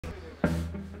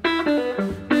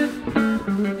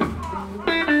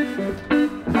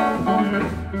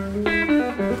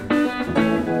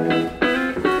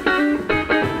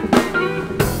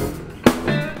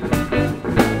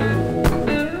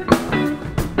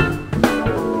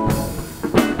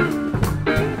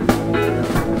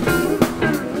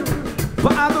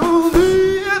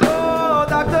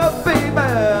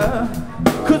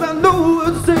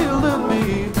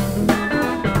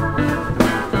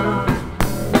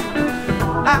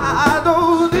I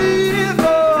don't need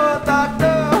no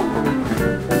doctor,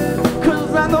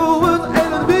 'cause I know what's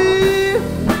ailing me.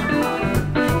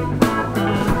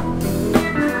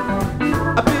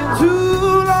 I've been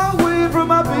too long away from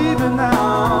my baby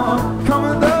now,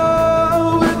 coming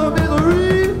down with a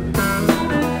misery.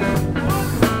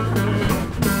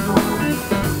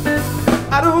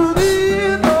 I don't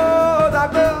need no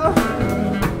doctor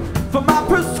for my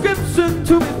prescription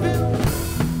to be filled.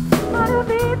 I don't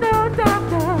need no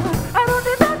doctor. I don't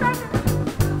need no doctor.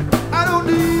 I don't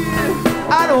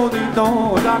need no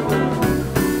doctor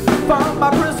for my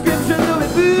prescription to be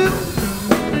filled.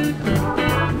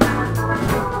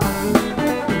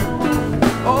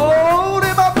 Oh,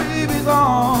 then my baby's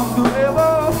arms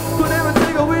could never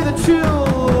take away the chill.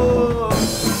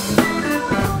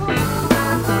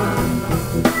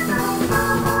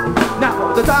 Now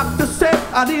the doctor said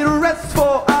I need a rest,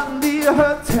 for I need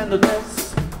her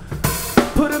tenderness.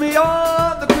 Putting me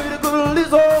on the critical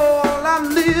list, all I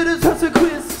need is just a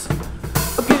quiz.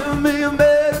 Give me a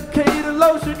medicated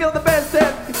lotion, get the best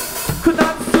that could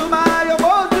not soothe my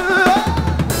emotions.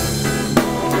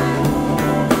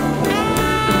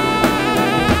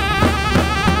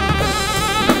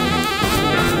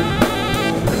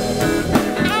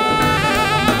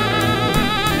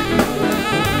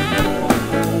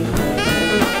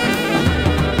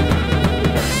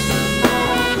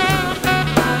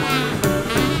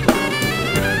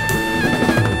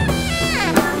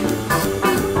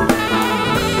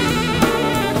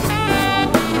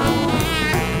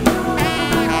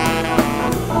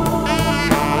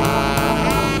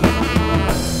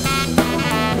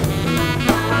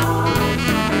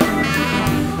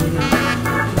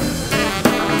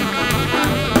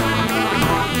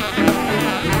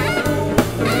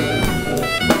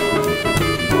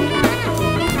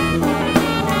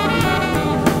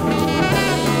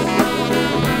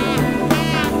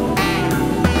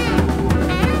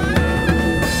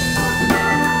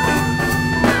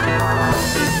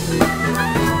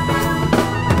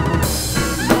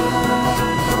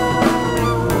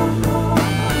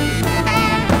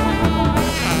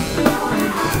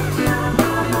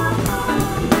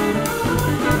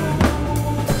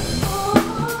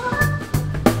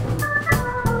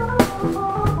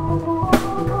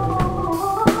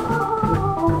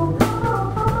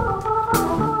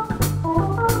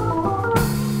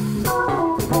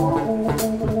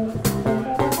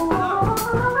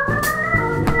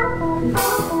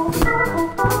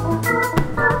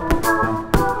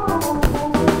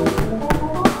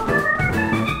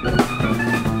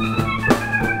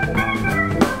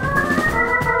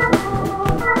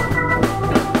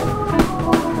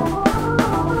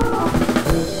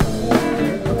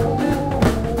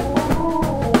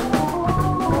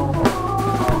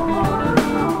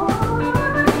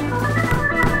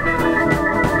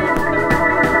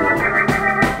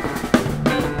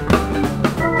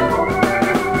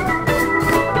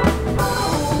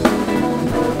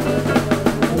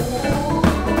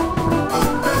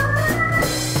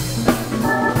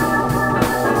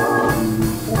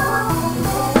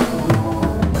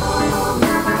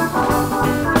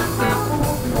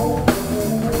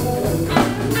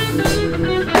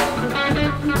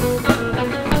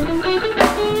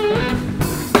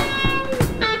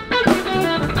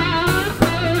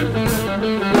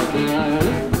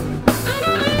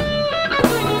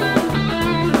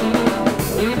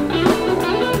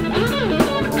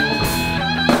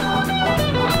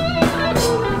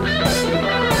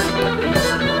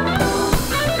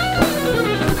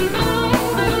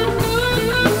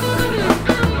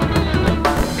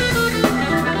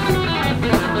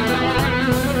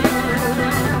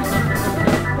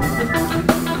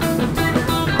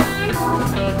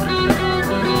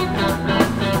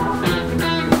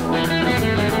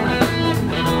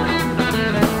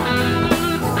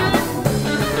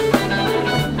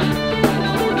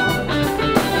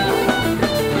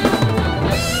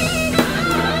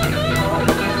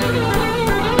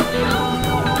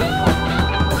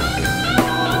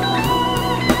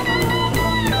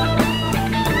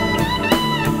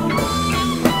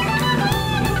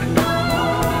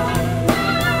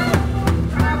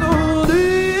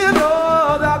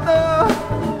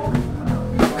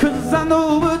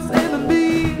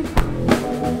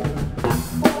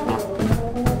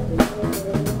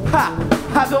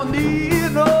 I don't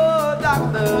need no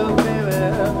doctor, baby,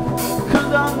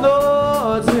 'cause I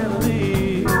know it's in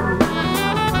me.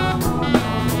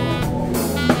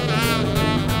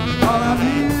 All I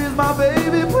need is my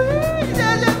baby, please,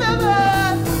 yeah, yeah, yeah,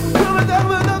 yeah. Coming down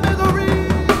with the misery.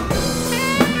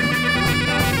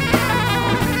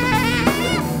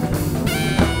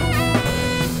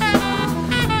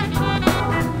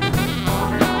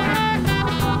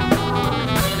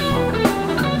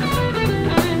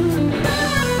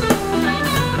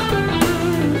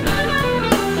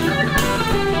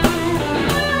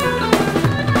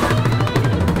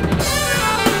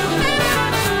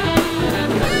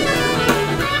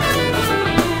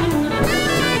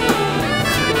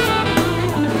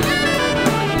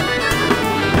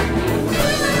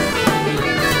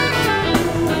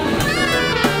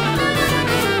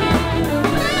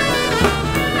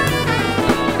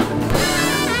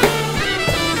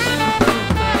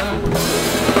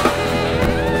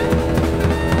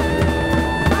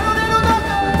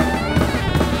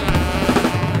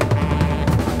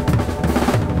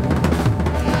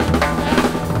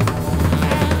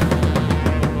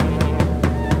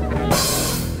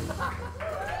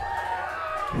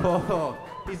 Oh,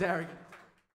 he's arrogant.